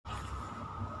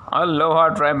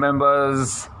Aloha tribe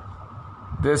members,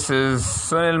 this is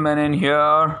Sunil Menon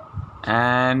here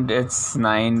and it's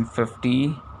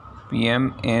 9:50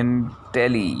 p.m. in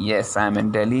Delhi. Yes, I'm in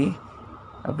Delhi.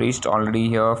 I've reached already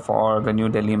here for the New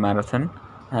Delhi Marathon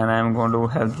and I'm going to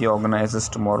help the organizers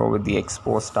tomorrow with the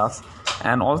expo stuff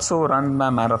and also run my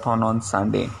marathon on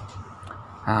Sunday.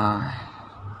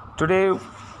 Today,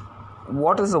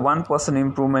 what is the 1%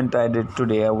 improvement I did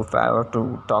today, if I were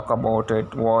to talk about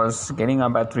it, was getting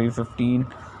up at 3:15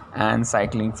 and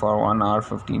cycling for 1 hour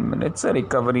 15 minutes, a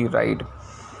recovery ride.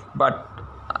 But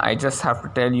I just have to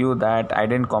tell you that I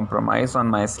didn't compromise on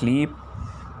my sleep.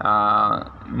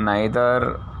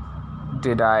 Neither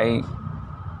did I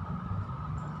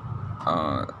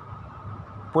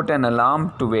put an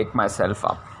alarm to wake myself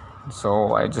up.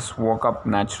 So I just woke up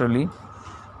naturally.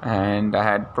 And I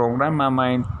had programmed my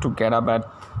mind to get up at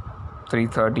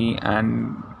 3:30 and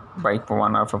bike for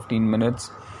 1 hour 15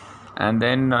 minutes. And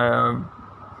then,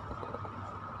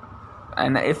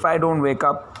 and if I don't wake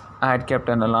up, I had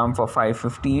kept an alarm for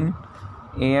 5:15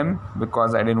 a.m.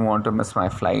 because I didn't want to miss my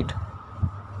flight.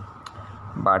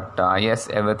 But yes,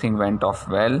 everything went off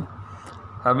well.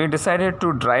 We decided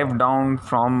to drive down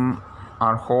from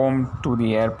our home to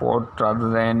the airport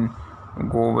rather than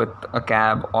go with a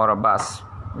cab or a bus.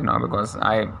 Because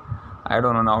I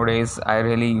don't know, nowadays I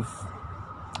really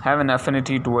have an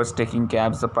affinity towards taking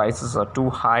cabs. The prices are too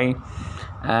high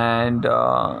and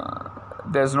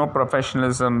there's no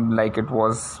professionalism like it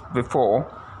was before.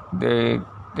 They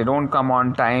don't come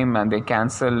on time and they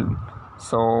cancel.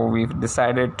 So we've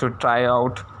decided to try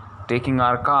out taking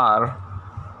our car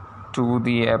to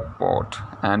the airport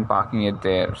and parking it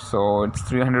there. So it's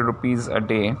 300 rupees a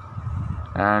day.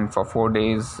 And for 4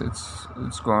 days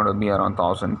it's going to be around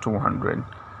 1,200,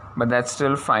 but that's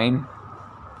still fine.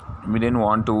 We didn't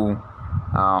want to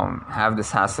have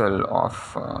this hassle of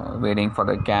waiting for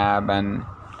the cab and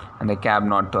the cab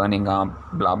not turning up,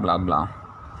 blah blah blah.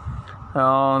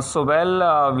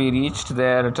 We reached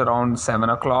there at around 7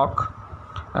 o'clock.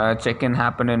 Check-in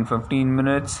happened in 15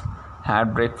 minutes.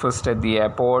 Had breakfast at the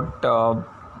airport.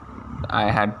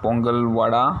 I had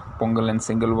pongal and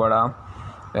single vada,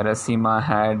 whereas Seema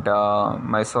had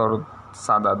Mysore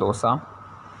Sada Dosa.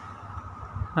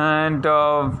 And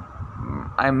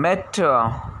I met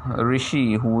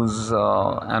Rishi, who's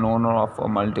an owner of a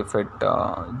multi-fit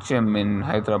gym in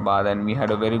Hyderabad, and we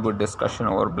had a very good discussion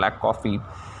over black coffee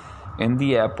in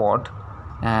the airport.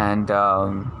 And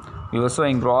we were so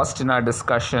engrossed in our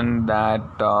discussion that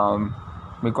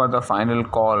we got the final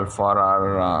call for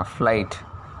our flight,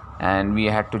 and we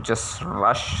had to just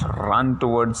run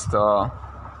towards the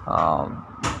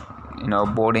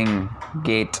boarding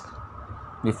gate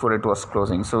before it was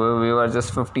closing. So we were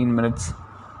just 15 minutes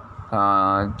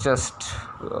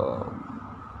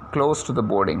close to the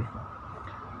boarding.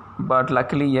 But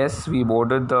luckily, yes, we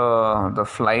boarded the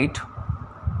flight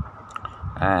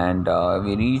and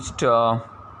we reached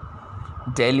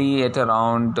Delhi at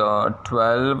around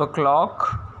 12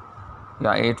 o'clock.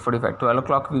 8:45, 12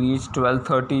 o'clock we reached.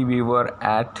 12:30 we were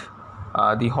at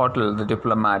the hotel, the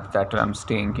Diplomat, that I'm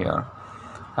staying here.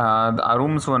 Our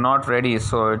rooms were not ready,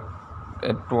 so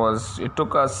it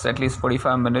took us at least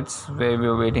 45 minutes where we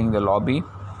were waiting in the lobby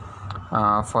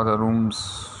for the rooms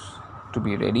to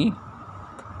be ready.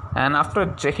 And after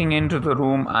checking into the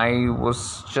room, I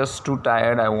was just too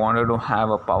tired. I wanted to have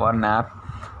a power nap,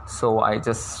 so I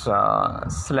just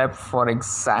slept for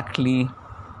exactly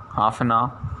half an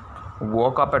hour.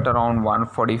 Woke up at around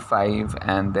 1:45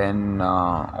 and then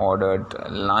ordered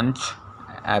lunch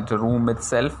at the room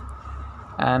itself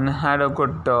and had a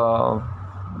good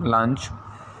lunch.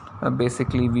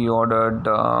 Basically, we ordered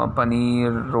paneer,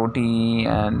 roti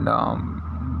and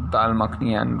dal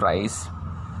makhani and rice.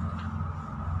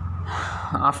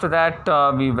 After that,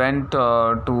 we went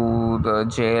to the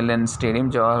JLN Stadium,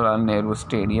 Jawaharlal Nehru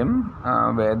Stadium,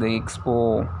 where the expo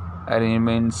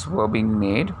arrangements were being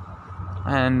made.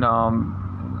 And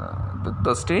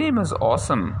the stadium is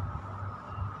awesome.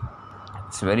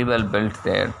 It's very well built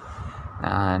there,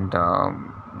 and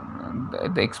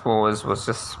the expo was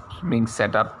just being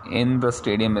set up in the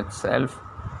stadium itself.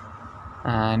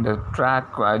 And the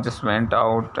track, I just went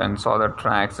out and saw the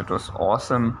tracks. It was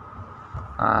awesome,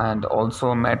 and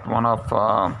also met one of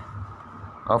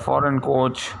a foreign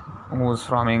coach who was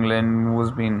from England,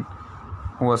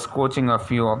 who was coaching a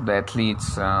few of the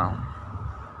athletes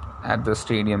at the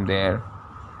stadium there.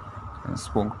 I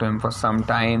spoke to him for some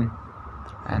time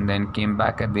and then came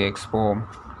back at the expo,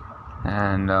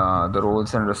 and the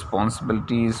roles and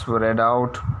responsibilities were read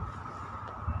out,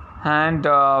 and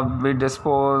we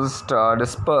dispersed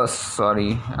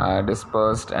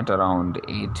at around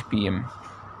 8 p.m.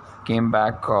 came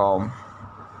back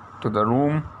to the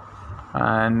room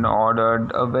and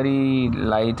ordered a very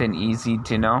light and easy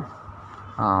dinner,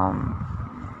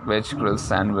 veg grill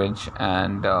sandwich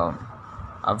and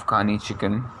Afghani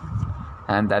chicken,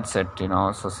 and that's it.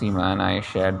 So Seema and I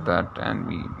shared that, and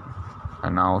we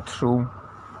are now through.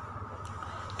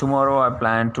 Tomorrow I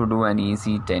plan to do an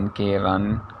easy 10k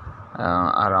run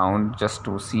around, just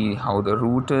to see how the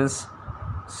route is.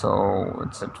 So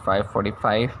it's at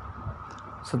 5:45.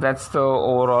 So that's the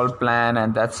overall plan,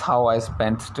 and that's how I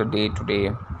spent the day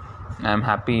today. I'm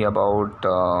happy about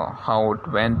how it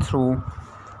went through.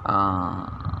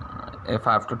 If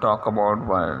I have to talk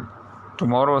about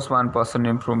tomorrow's 1%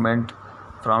 improvement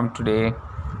from today,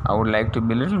 I would like to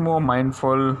be a little more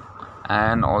mindful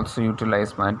and also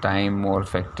utilize my time more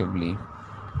effectively.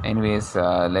 Anyways,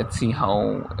 let's see how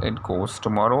it goes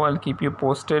tomorrow. I'll keep you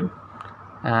posted,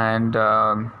 and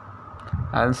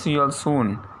I'll see you all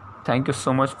soon. Thank you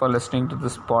so much for listening to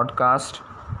this podcast.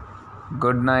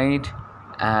 Good night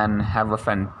and have a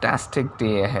fantastic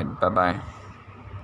day ahead. Bye-bye.